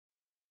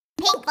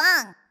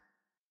Pinkfong.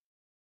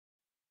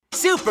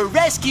 Super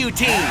Rescue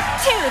Team!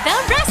 To the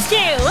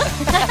rescue!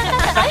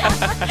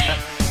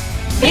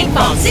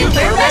 Pinkfong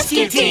Super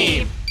Rescue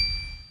Team!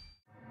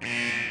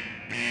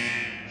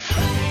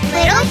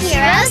 Little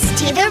heroes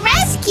to the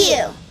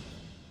rescue!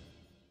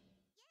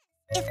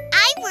 If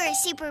I were a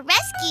super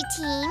rescue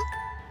team...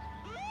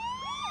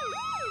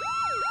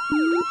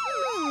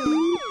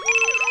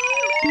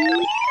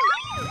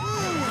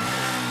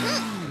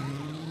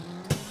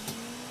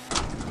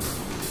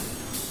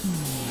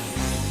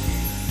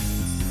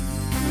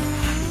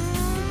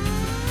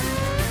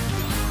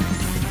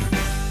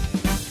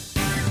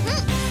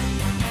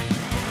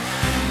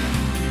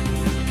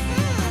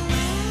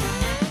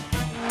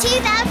 To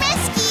the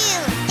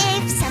rescue!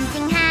 If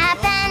something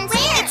happens,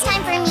 it's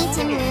time for me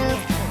to move.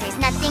 There's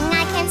nothing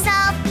I can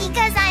solve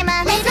because I'm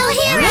a little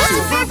hero.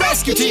 Super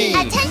Rescue Team!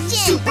 Attention!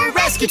 Super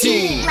Rescue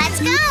Team! Let's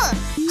go!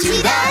 To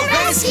the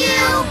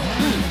rescue!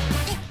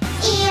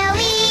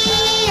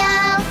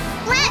 EO-EO!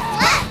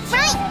 Left,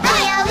 right!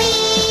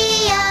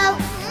 EO-EO!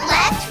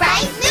 Left,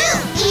 right,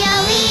 move!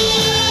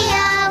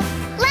 EO-EO!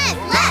 Left,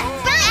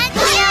 right!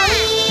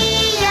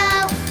 EO-EO!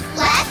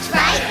 Left,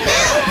 right,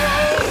 move!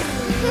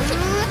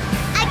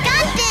 I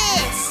got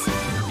this!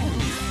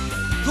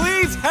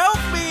 Please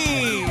help me!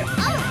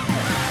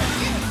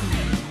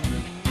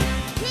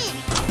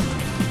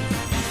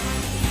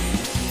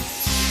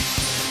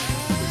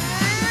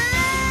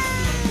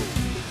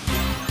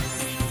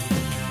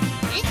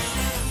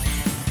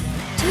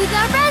 To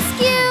the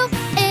rescue!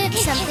 If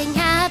something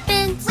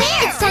happens,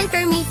 it's time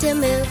for me to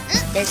move.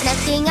 There's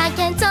nothing I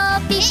can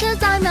solve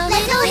because I'm a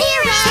little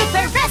hero.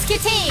 Super Rescue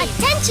Team!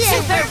 Attention!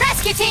 Super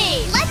Rescue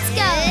Team! Let's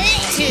go!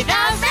 To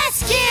the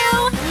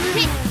rescue!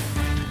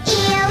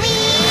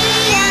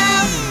 EO-EO!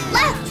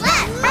 Left,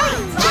 right!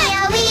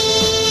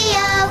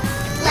 EO-EO!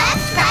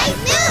 Left, right,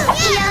 move!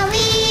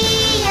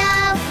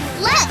 EO-EO!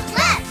 Left,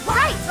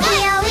 right!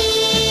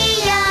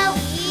 EO-EO!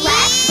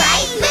 Left,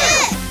 right,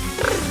 move!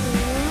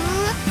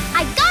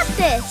 I got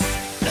this!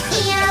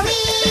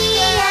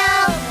 EO-EO!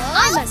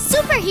 I'm a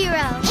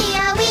superhero!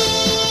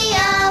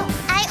 EO-EO!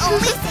 I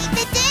always save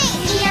the day!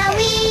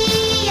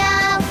 EO-EO!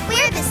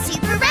 We're the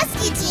Super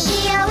Rescue Team!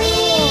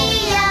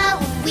 EO-EO!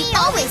 We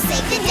always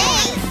save the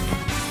day!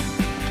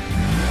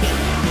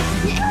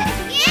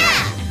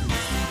 Yeah!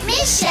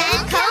 Mission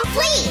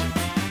complete!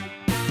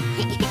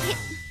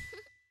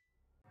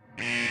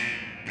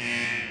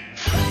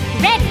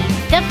 Ready,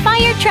 the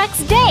fire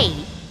truck's day!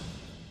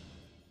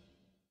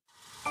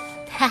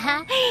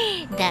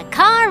 The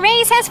car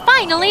race has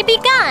finally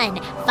begun!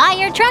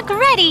 Fire truck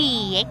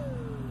ready!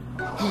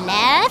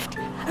 Left,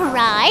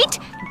 right,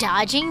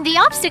 dodging the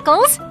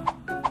obstacles.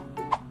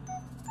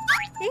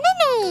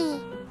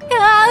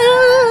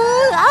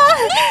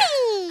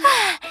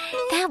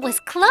 That was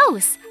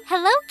close.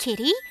 Hello,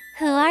 Kitty.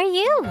 Who are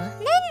you?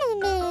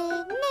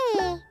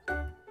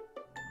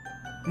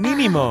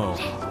 Ninimo!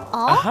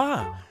 Oh,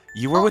 Aha!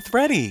 You were with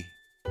Reddy.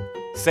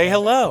 Say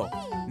hello.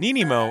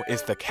 Ninimo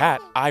is the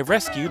cat I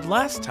rescued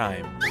last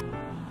time.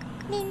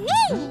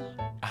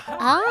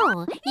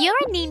 oh,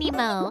 you're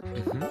Ninimo.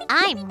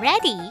 I'm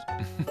ready.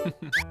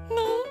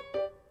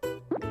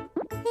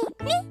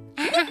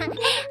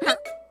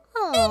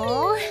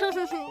 Oh.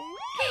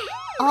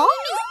 Oh. Oh.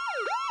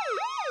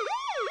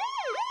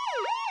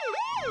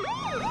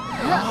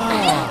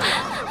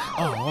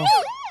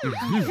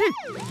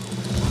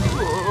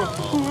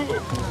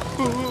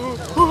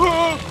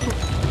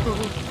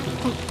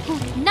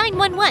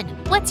 911,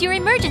 what's your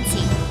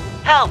emergency?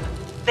 Help!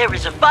 There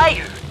is a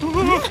fire!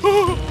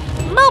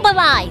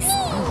 Mobilize!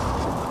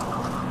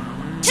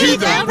 To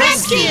the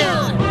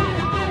rescue!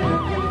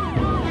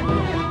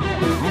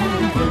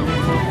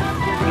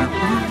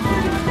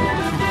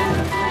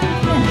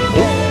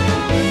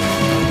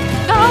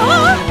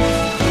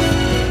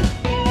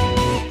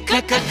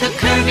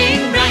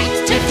 Curving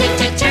right,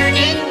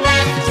 turning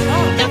left.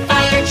 The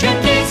fire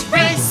truck is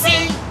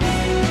racing.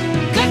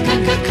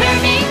 Curving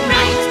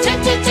right,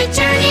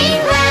 turning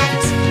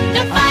left.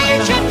 The fire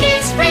truck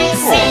is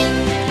racing.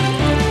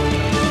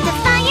 The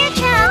fire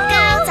truck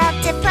goes up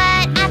to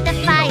put out the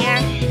fire.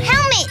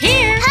 Helmet!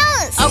 Here.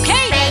 Hose!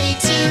 Okay. Ready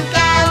to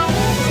go!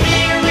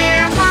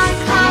 Rear, honk,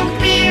 honk,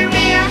 rear,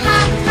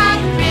 honk,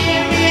 honk,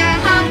 rear,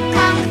 honk,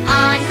 honk,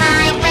 on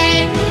my way.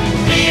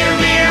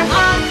 Rear,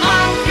 honk,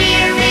 honk,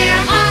 rear,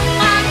 honk,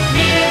 honk,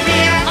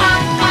 rear,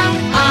 honk, honk,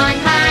 on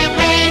my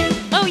way.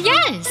 Oh,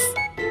 yes!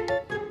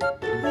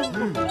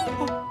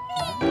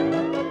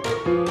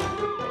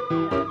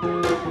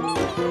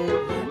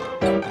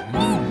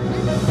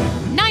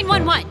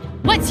 911,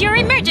 what's your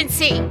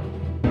emergency?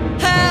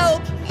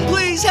 Help!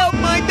 Please help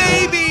my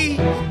baby!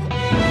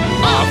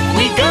 Off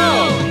we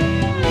go!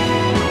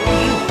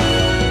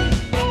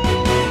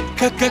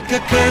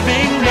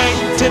 Curving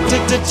right,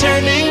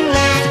 turning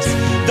left.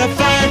 The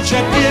fire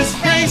truck is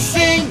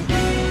racing.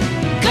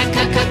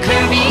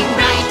 Curving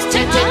right,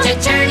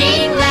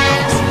 turning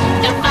left.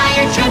 The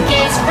fire truck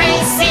is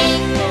racing.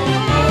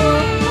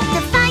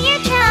 The fire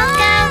truck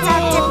goes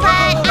up to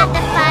put out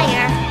the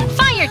fire.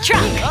 Fire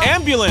truck!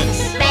 Ambulance!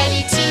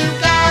 Ready to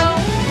go!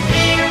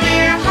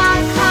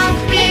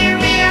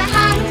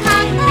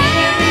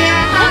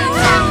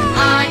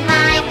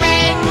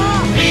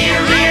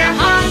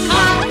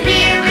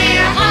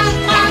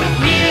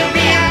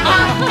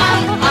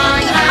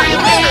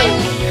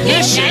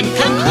 Mission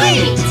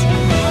complete!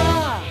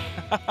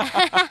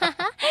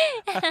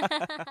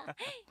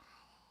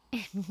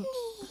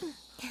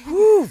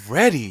 Woo,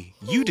 Reddy,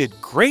 you did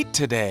great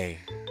today.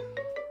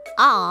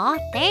 Aw,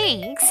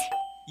 thanks.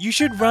 You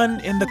should run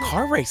in the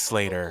car race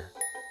later.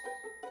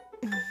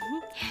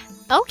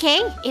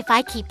 Okay, if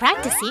I keep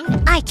practicing,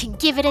 I can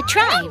give it a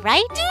try,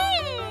 right?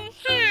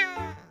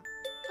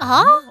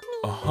 Huh?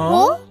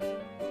 Uh-huh.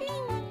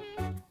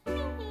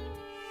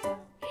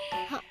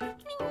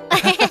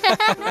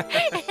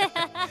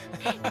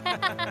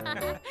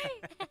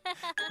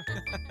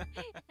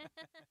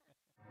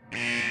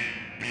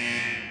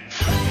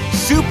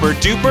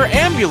 Super-Duper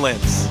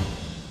ambulance!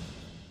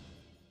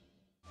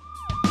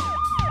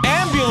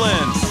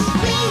 Ambulance!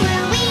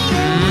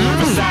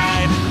 Move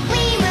aside!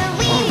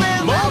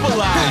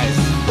 Mobilize!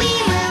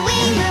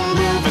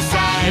 Move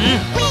aside!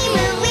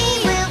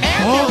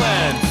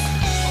 Ambulance!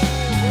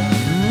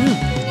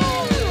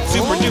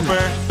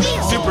 Super-Duper!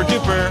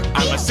 Super-Duper!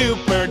 I'm a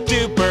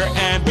super-duper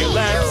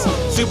ambulance!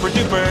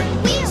 Super-Duper!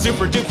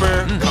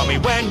 Super-Duper! Call me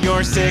when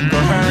you're sick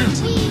or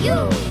hurt!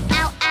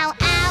 Ow, ow,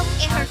 ow,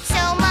 it hurts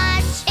so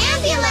much.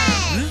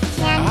 Ambulance!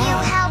 Can you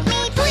help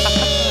me,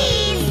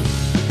 please?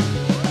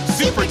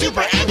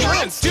 Super-Duper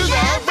ambulance to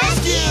the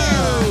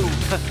rescue!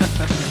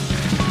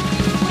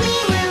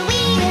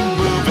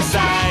 Move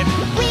aside!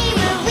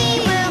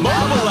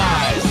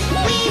 Mobilize!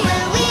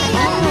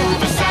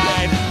 Move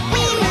aside!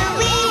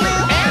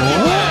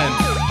 Ambulance!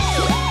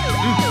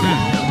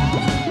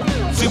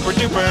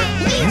 Super-Duper!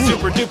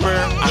 Super-Duper!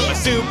 I'm a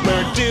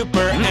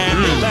super-duper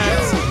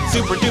ambulance!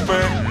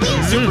 Super-Duper!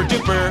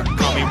 Super-Duper!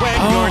 Call me when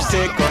you're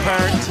sick or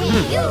hurt!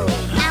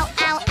 Ow,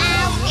 ow,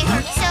 ow, it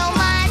hurts so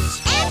much.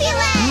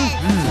 Ambulance!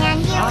 Can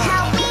you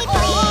help me,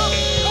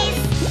 please?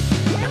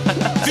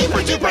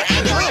 Super-Duper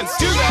ambulance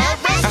to the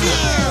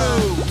rescue!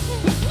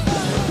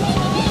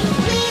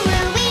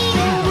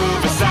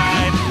 Move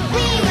aside!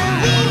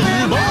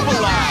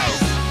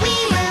 Mobilize!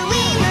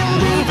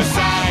 Move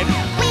aside!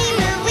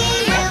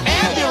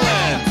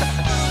 Ambulance!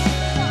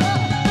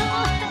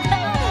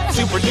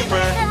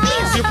 Super-Duper!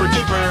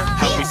 Super-Duper!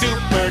 Help me,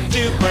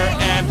 super-duper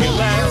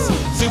ambulance!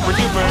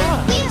 Super-Duper!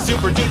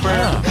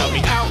 Super-Duper! Help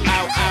me, ow,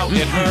 ow, ow,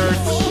 it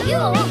hurts!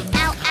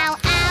 Ow, ow,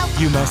 ow.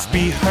 You must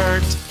be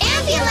hurt.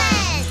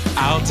 Ambulance!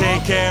 I'll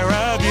take care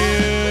of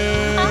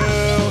you.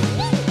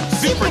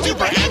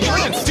 Super-duper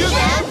ambulance to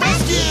the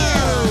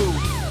rescue!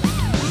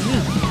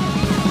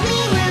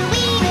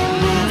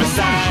 Move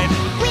aside!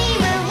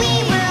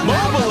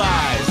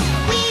 Mobilize!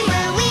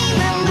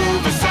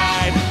 Move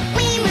aside!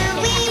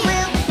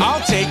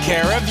 I'll take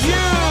care of you!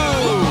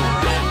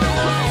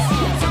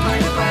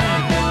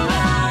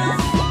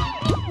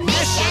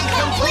 Mission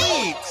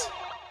complete!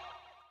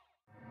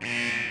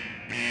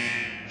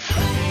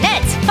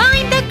 Let's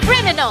find the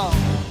criminal!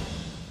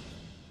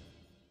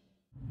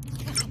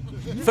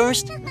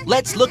 First,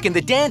 let's look in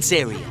the dance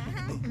area.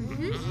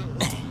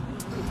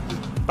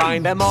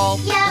 Find them all.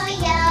 Yowie,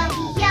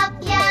 yowie,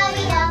 yup,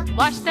 yowie, yup.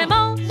 Watch them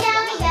all.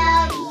 Yowie,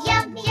 yowie,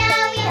 yup,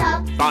 yowie,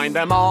 yup. Find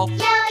them all.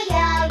 Yowie,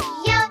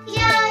 yowie, yup,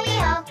 yowie,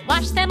 yup.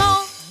 Watch them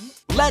all.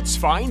 Let's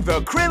find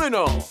the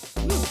criminal.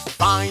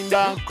 Find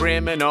a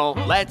criminal.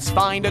 Let's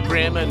find a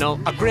criminal.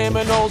 A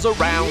criminal's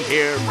around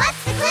here.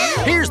 What's the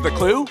clue? Here's the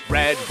clue.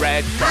 Red,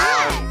 red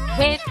car.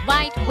 With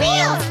white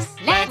wheels.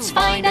 Let's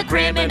find a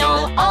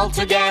criminal all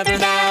together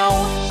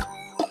now.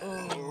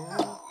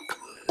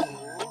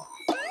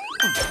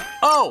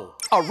 Oh,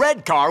 a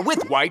red car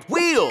with white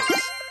wheels.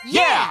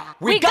 Yeah,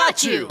 we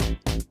got you.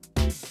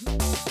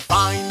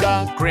 Find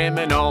a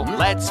criminal.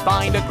 Let's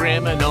find a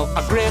criminal.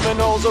 A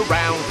criminal's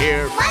around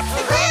here. What's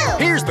the clue?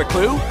 Here's the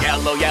clue.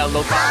 Yellow,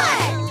 yellow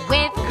car.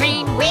 With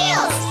green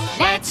wheels.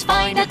 Let's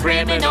find a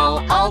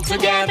criminal all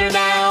together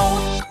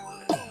now.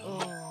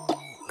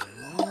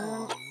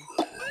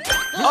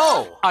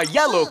 Oh, a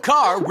yellow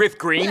car with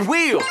green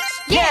wheels.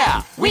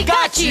 Yeah, we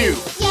got you.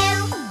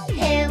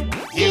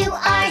 You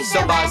are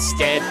so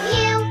busted.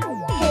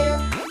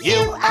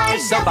 You are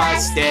so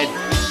busted.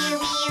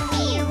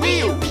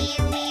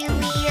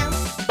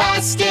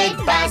 Busted,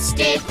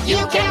 busted.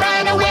 You can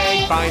run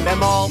away. Find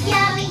them all.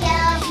 Yowie,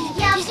 yowie,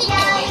 yup,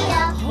 yowie,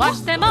 yup. Watch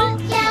them all.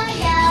 Yowie,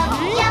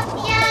 yowie, yup,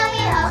 yowie,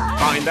 yup.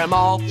 Find them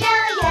all.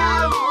 Yowie,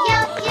 yowie,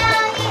 yup,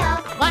 yowie,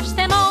 yup. Watch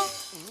them all.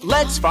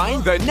 Let's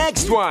find the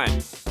next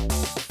one.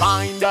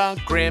 Find a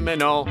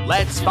criminal.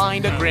 Let's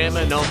find a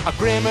criminal. A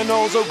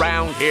criminal's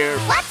around here.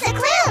 What's the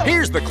clue?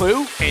 Here's the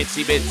clue.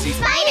 Itsy bitsy.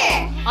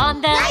 Spider. On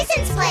the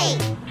License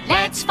plate.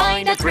 Let's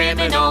find a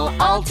criminal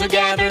all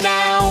together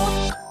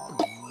now.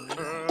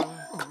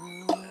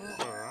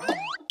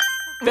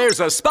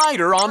 There's a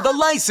spider on the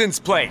license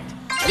plate.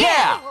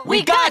 Yeah,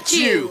 we got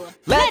you.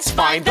 Let's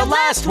find the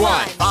last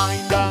one.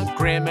 Find a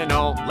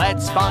criminal.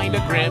 Let's find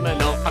a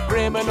criminal. A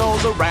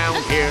criminal's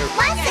around here.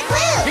 What's the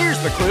clue? Here's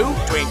the clue.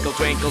 Twinkle,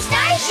 twinkle,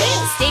 Starship.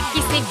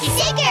 sticky, sticky,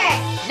 Sticker.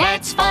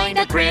 let's find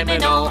a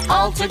criminal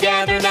all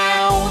together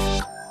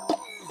now.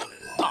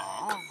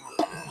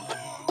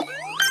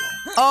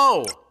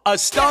 Oh, a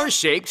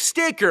star-shaped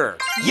sticker.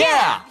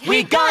 Yeah,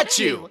 we got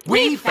you.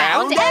 We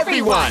found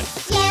everyone.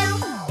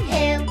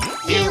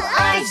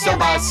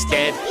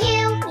 busted.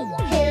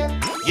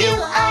 You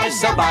are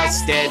so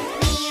busted.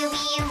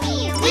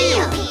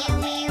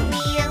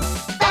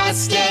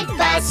 Busted,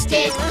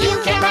 busted,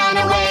 you can run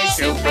away.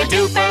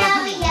 Super-Duper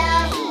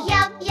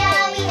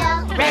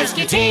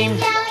rescue team.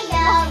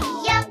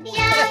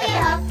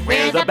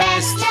 We're the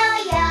best.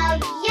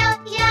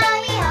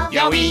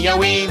 Yowie,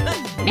 yowie.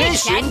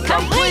 Mission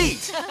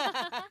complete.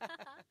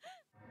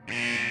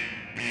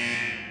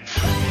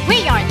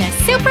 We are the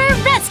Super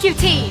Rescue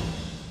Team!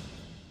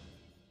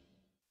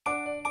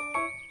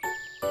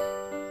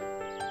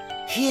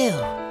 Phew!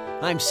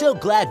 I'm so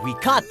glad we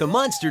caught the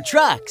monster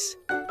trucks.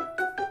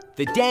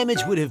 The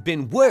damage would have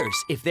been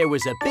worse if there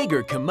was a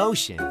bigger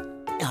commotion.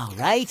 All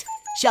right,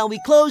 shall we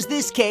close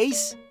this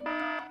case?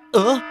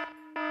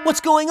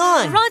 What's going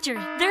on? Roger,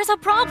 there's a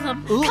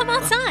problem. Come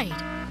outside.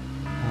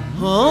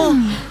 Huh?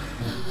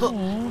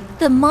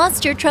 The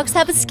monster trucks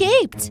have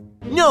escaped.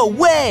 No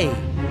way!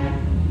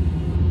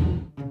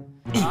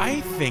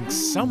 I think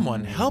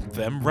someone helped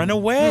them run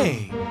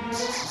away.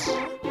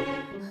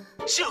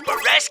 Super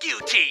Rescue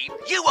Team,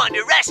 you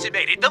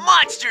underestimated the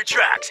monster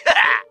trucks!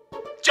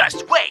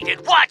 Just wait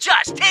and watch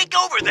us take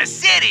over the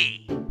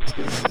city!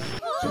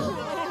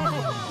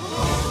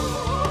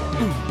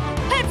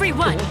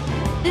 Everyone,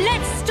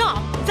 let's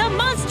stop the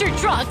monster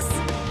trucks!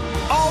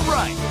 All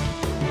right,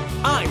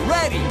 I'm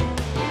ready!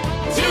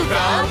 To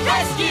the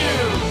rescue!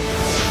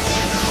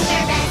 The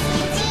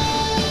rescue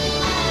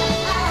team.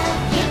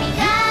 Here we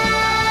go.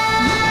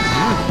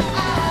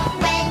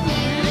 When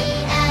you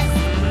need us,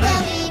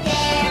 we'll be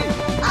there.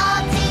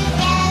 All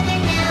together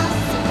now,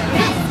 Super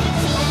Rescue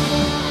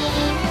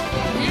Team.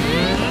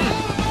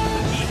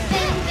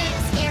 Boom, boom,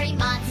 scary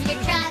monster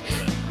trucks.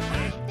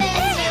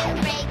 Boom, boom,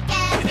 break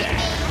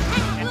everything.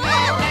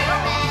 Never,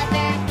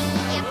 ever be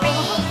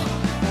afraid.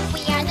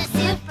 We are the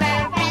Super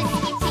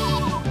Rescue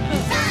Team.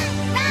 Run,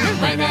 run.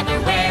 Whenever,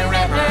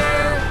 wherever,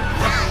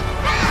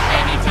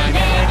 anytime,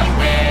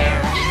 anywhere.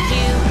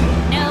 You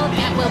know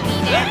that we'll be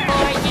there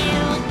for you.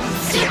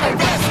 Super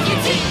Rescue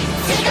Team,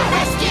 to the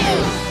rescue!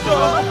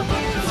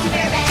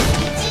 Super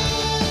Rescue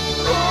Team,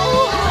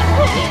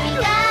 here we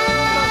go!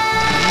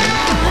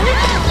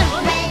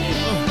 When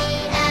you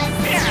need us,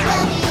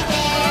 we'll be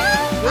there.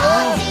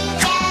 All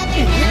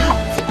together now,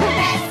 Super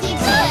Rescue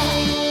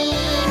Team.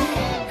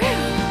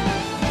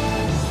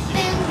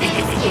 Boom,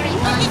 boom, scary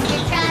monster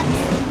trucks.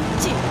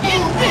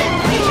 Boom, boom,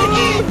 break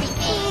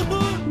everything.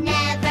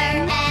 Never,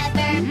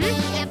 ever be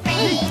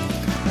afraid.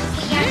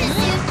 We are the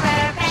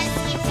Super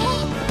Rescue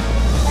Team.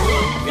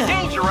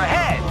 Danger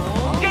ahead!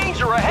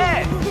 Danger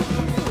ahead!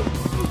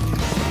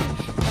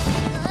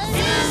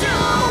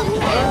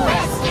 Super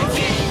Rescue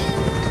Team,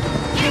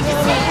 here to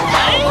save the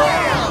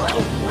world.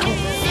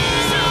 Super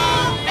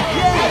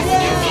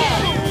Rescue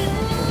Team,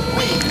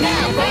 we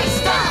never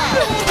stop.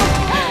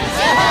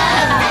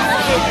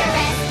 Super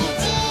Rescue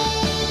Team,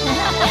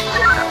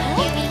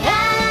 here we go.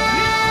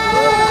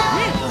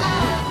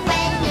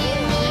 When you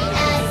need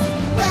us,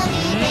 we'll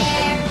be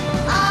there.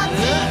 All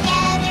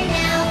together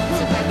now,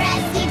 Super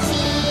Rescue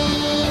Team.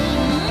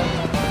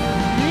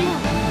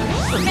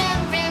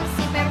 Vroom, vroom,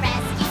 Super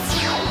Rescue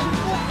Team.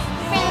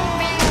 Vroom,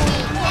 vroom,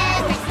 we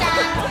never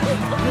stop.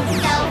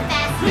 So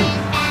fast and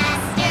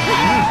faster.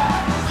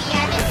 We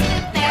are the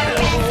Super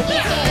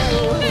Rescue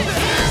Team.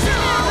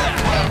 Super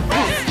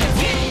Rescue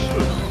Team,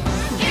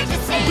 here to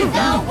save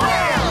the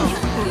world.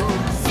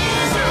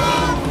 Super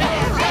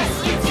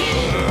Rescue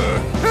Team,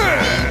 we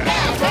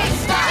never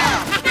stop.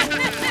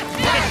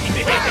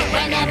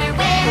 Whenever,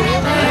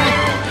 wherever.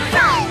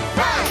 Run,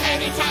 run,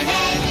 anytime,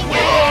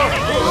 anywhere.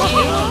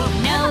 You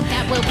know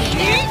that we'll be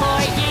there for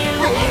you.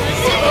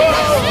 Super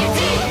Rescue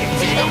Team,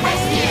 to the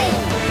rescue!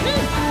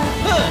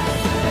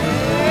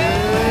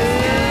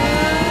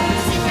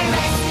 Super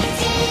Rescue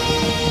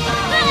Team!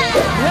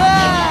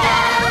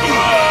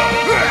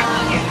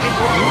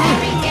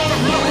 Every day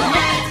and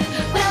night,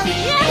 we'll be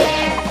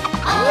there,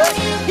 all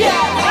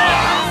together.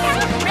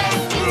 Super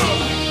Rescue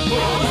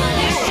Team!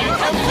 Mission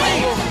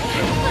complete!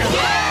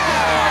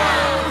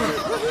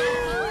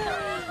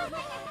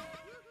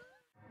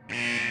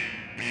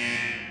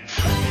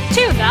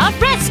 To the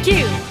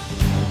rescue!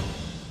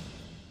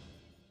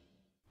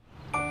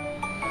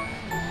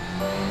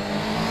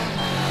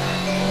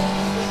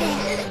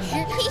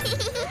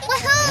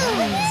 Woohoo!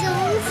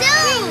 Zoom,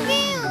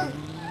 zoom!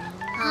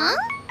 Huh?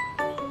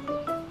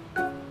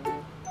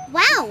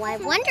 Wow, I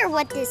wonder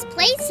what this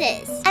place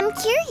is. I'm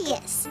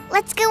curious.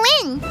 Let's go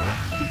in.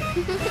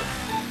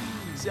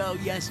 So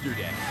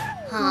yesterday,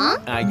 Huh?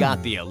 I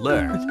got the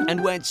alert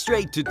and went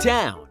straight to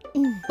town.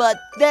 But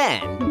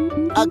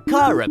then, a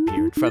car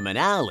appeared from an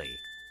alley.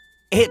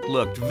 It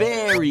looked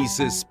very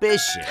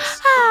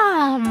suspicious.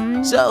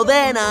 So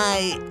then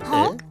I...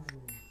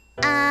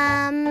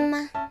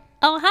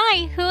 Oh,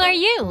 hi, who are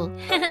you?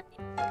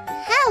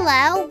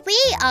 Hello,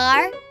 we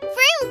are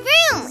Vroom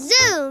Vroom!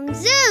 Zoom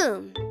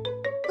Zoom!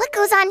 What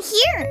goes on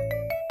here?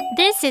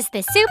 This is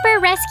the Super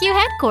Rescue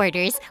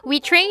Headquarters. We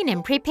train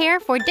and prepare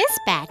for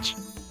dispatch.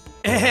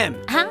 Ahem.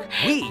 Huh?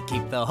 We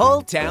keep the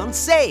whole town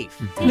safe.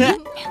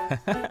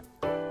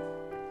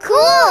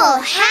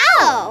 Cool!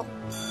 How?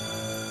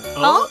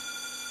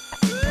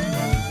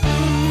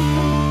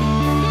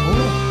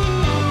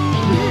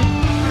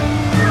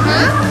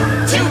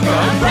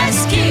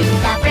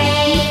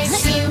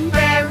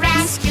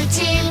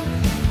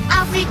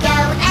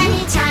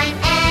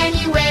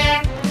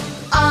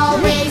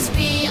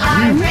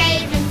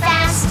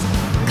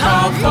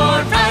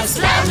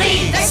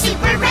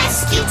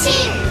 Rescue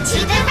Team, to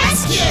the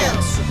rescue!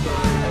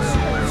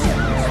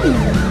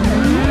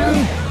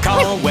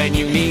 Call when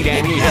you need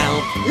any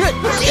help.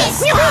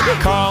 Police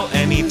car! Call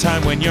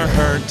anytime when you're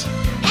hurt.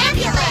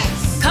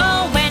 Ambulance!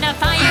 Call when a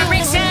fire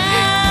breaks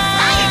out.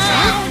 Fire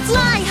truck!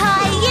 Fly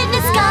high in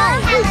the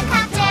sky.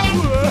 Helicopter!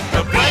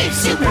 The brave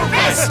Super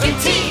Rescue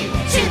Team,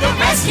 to the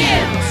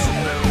rescue!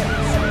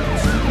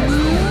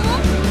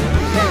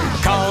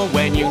 Call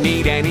when you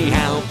need any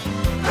help.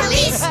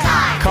 Police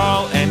car!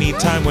 Call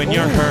anytime when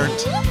you're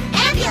hurt.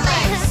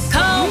 Ambulance!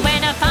 Call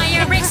when a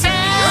fire breaks out.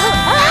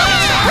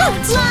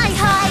 Fly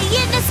high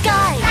in the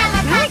sky.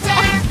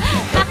 Helicopter!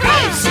 The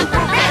brave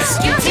Super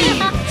Rescue Team,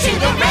 to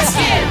the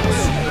rescue!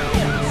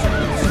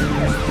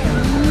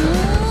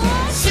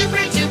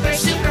 Super-duper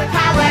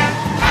superpower!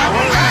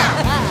 Power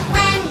up!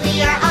 When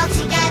we are all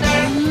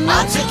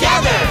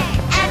together,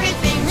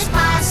 everything's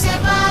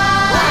possible!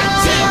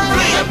 1, 2,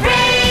 3, the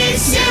brave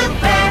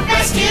Super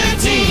Rescue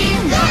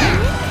Team!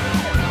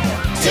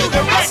 To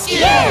the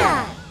rescue!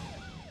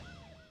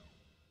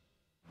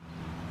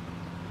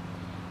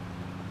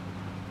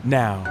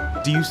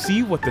 Now, do you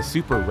see what the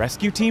Super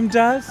Rescue Team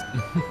does?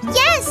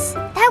 Yes,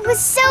 that was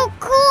so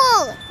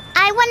cool.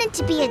 I wanted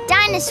to be a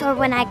dinosaur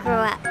when I grew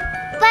up,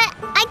 but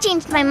I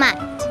changed my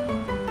mind.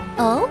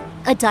 Oh,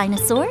 a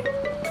dinosaur?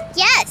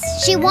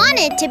 Yes, she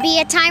wanted to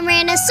be a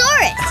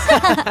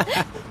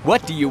Tyrannosaurus.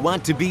 What do you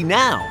want to be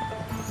now?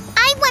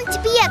 I want to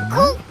be a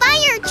cool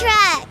fire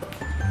truck.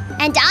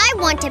 And I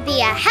want to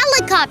be a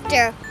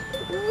helicopter.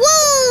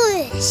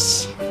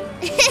 Whoosh!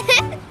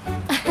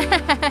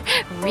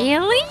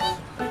 Really?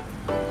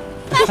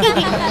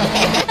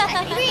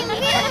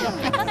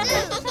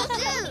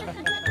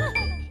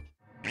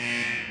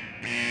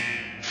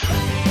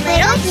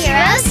 Little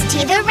heroes to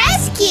the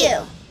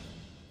rescue!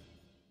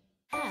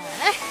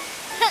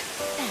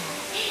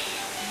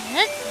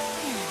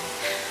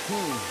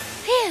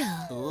 Phew.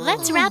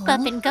 Let's wrap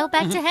up and go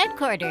back to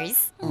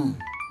headquarters.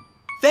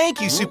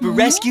 Thank you, Super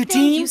Rescue Thank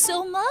you Team.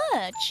 so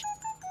much.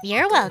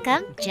 You're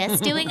welcome.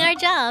 Just doing our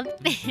job.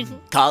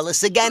 Call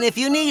us again if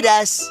you need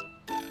us.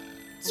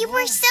 You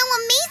were so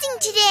amazing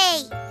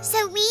today.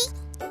 So we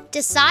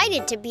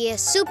decided to be a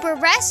super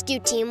rescue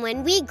team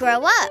when we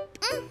grow up.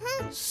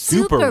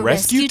 Super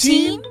Rescue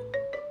Team?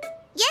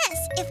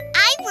 Yes, if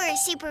I were a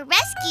super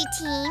rescue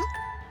team.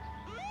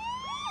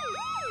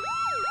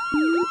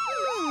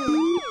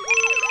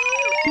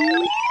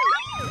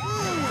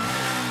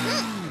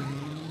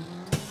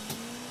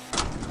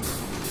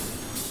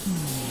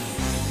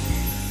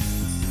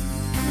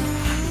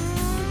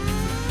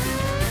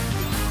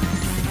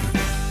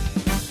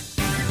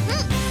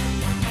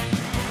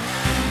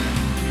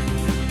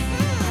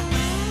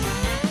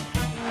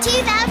 To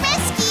the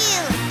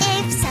rescue!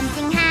 If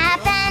something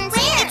happens,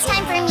 it's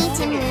time for me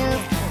to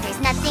move. There's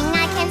nothing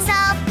I can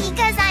solve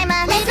because I'm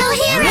a little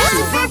hero.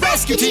 Super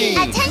Rescue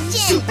Team! Attention!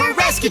 Super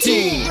Rescue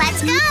Team!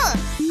 Let's go!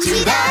 To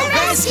the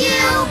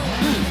rescue!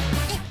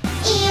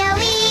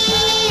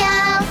 EO-EO!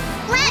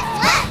 Left,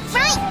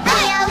 right!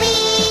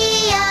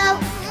 EO-EO!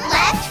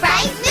 Left,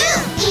 right,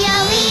 move!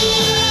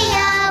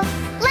 EO-EO!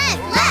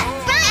 Left,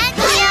 right!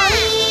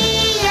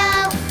 EO-EO!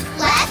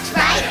 Left,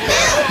 right,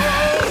 move!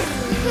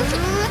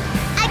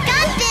 I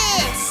got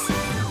this!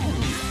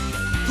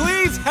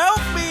 Please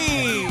help me!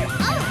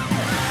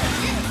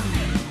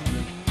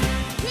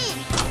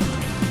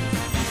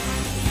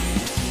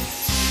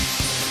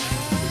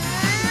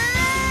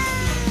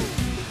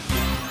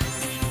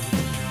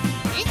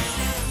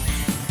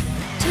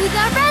 To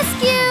the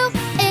rescue!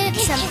 If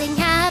something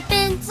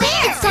happens,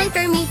 it's time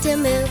for me to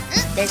move.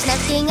 There's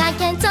nothing I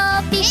can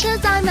solve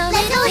because I'm a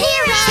little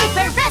hero.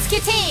 Super Rescue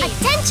Team!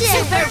 Attention!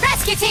 Super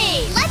Rescue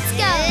Team! Let's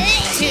go!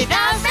 To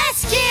the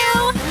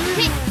rescue!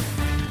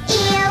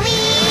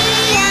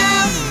 EO-EO!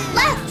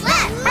 Left,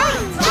 right!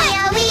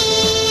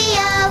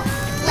 EO-EO!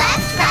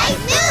 Left, right,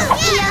 move!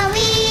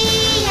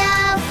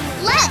 EO-EO!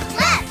 Left,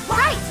 right!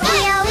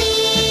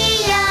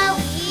 EO-EO!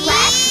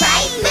 Left,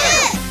 right,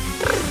 move!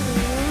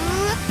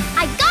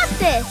 I got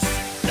this!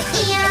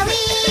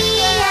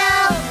 EO-EO!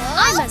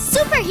 I'm a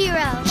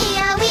superhero!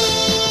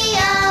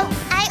 EO-EO!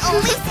 I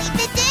always save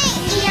the day!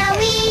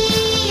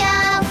 EO-EO!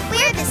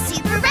 We're the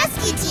Super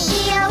Rescue Team!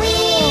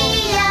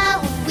 EO-EO!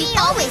 We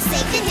always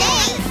save the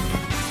day!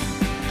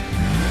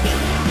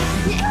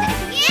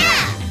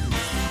 Yeah!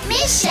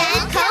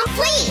 Mission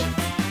complete!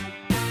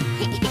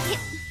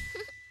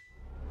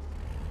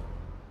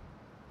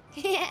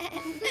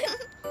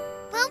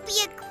 We'll be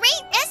a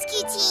great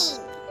rescue team!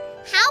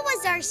 How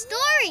was our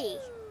story?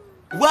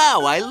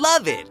 Wow, I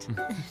love it.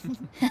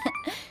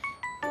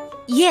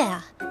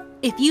 Yeah.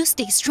 If you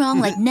stay strong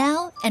like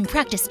now and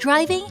practice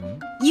driving,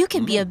 you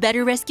can be a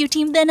better rescue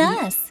team than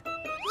us.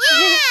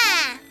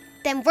 Yeah!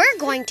 Then we're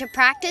going to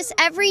practice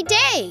every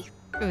day.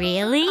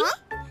 Really?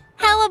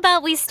 How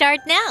about we start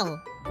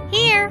now?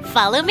 Here,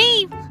 follow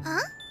me.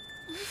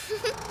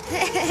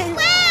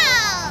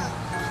 Wow!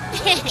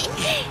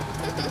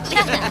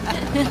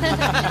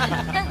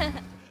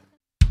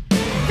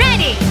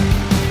 Ready?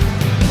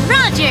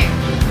 Roger!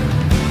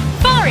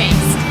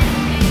 Forrest!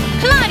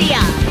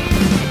 Cloudia!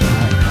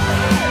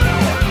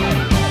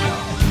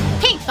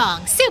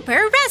 Pinkfong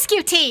Super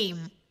Rescue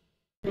Team.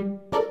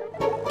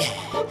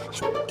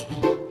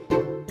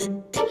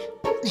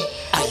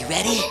 Are you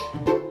ready?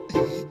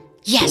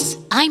 Yes,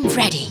 I'm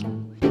ready.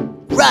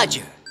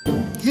 Roger.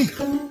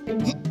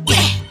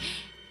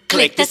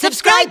 Click the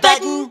subscribe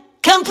button.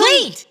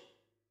 Complete.